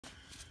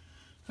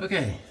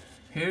Okay,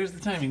 here's the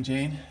timing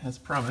chain as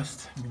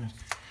promised. I'm gonna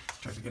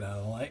try to get out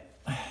of the light.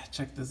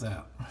 Check this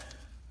out.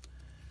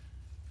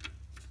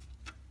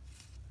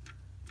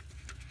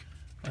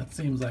 That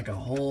seems like a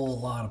whole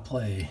lot of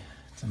play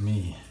to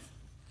me.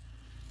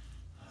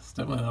 It's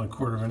definitely not a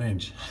quarter of an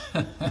inch.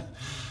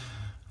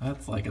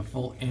 That's like a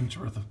full inch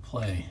worth of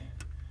play.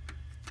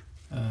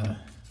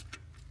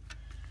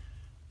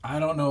 I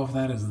don't know if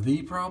that is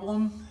the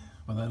problem,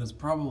 but that is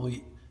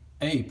probably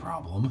a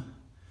problem.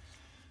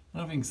 I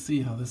don't know if you can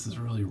see how this is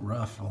really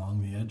rough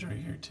along the edge right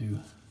here too.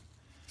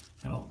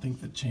 I don't think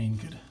the chain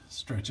could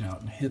stretch out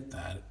and hit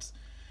that.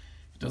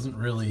 It doesn't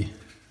really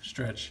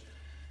stretch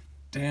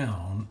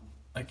down.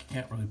 Like you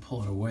can't really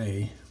pull it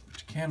away,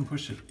 but you can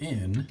push it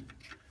in.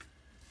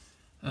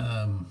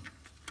 It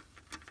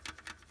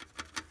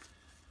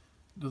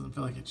doesn't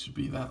feel like it should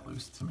be that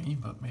loose to me,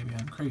 but maybe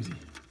I'm crazy.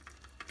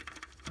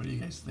 What do you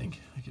guys think?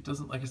 Like it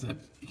doesn't, like I said,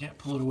 you can't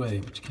pull it away,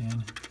 but you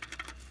can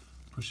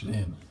push it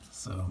in.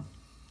 So,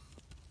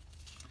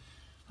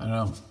 I don't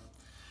know.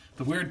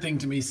 The weird thing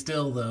to me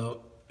still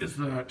though, is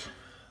that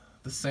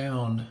the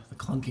sound, the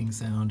clunking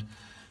sound,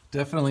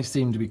 definitely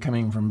seemed to be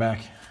coming from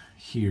back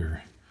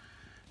here,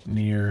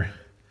 near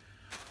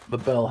the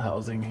bell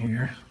housing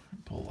here.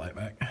 Pull the light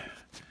back.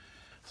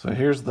 So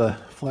here's the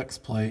flex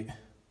plate.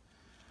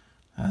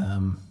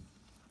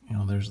 You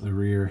know, there's the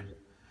rear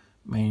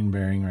main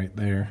bearing right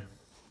there.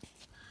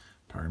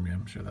 Pardon me,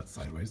 I'm sure that's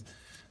sideways.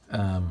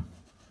 But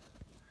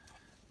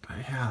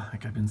yeah,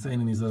 like I've been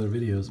saying in these other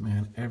videos,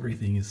 man,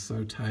 everything is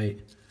so tight.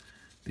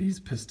 These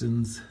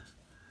pistons,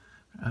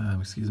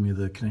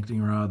 the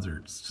connecting rods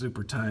are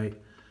super tight.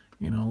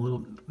 You know, a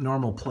little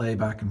normal play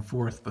back and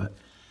forth, but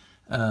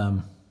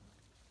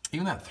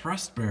even that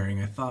thrust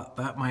bearing, I thought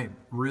that might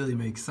really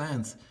make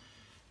sense.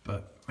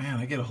 But man,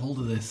 I get a hold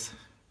of this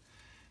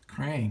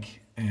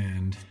crank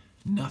and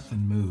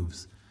nothing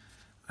moves.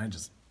 I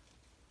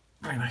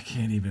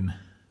can't even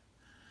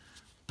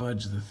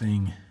budge the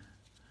thing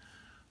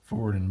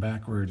forward and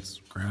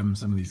backwards, grabbing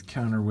some of these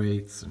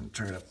counterweights and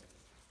try to,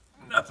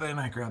 nothing.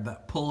 I grab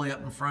that pulley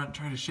up in front,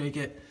 try to shake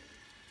it,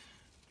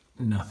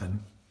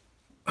 nothing.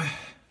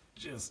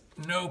 Just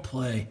no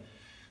play.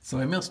 So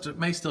I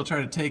may still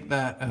try to take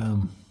that,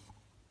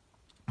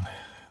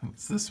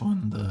 it's this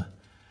one, the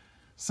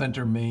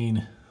center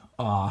main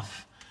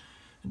off,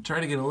 and try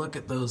to get a look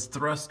at those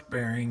thrust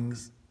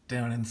bearings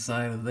down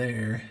inside of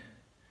there.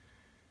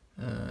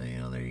 You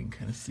know, there you can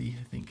kind of see,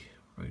 I think,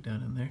 right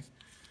down in there.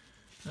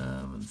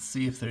 And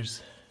see if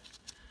there's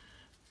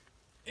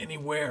any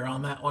wear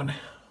on that one.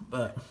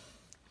 But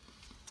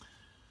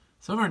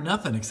so far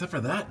nothing except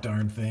for that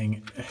darn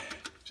thing.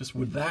 Just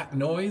with that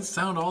noise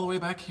sound all the way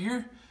back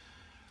here,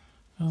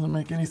 doesn't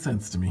make any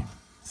sense to me.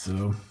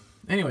 So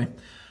anyway,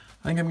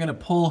 I think I'm gonna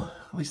pull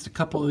at least a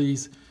couple of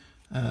these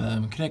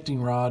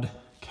connecting rod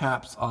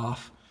caps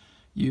off,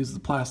 use the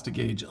plastic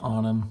gauge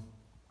on them,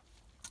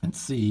 and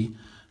see.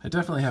 I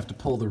definitely have to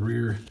pull the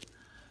rear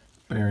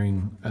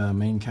bearing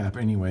main cap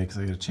anyway, because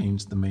I gotta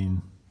change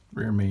the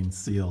rear main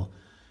seal,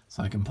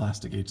 so I can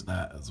plastic gauge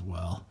that as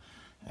well,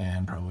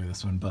 and probably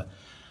this one. But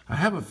I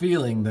have a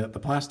feeling that the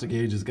plastic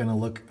gauge is gonna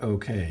look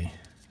okay,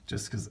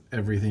 just because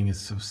everything is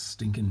so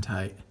stinking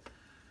tight.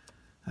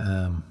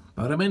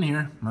 But I'm in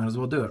here, might as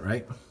well do it,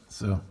 right?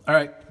 So, all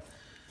right,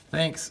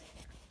 thanks.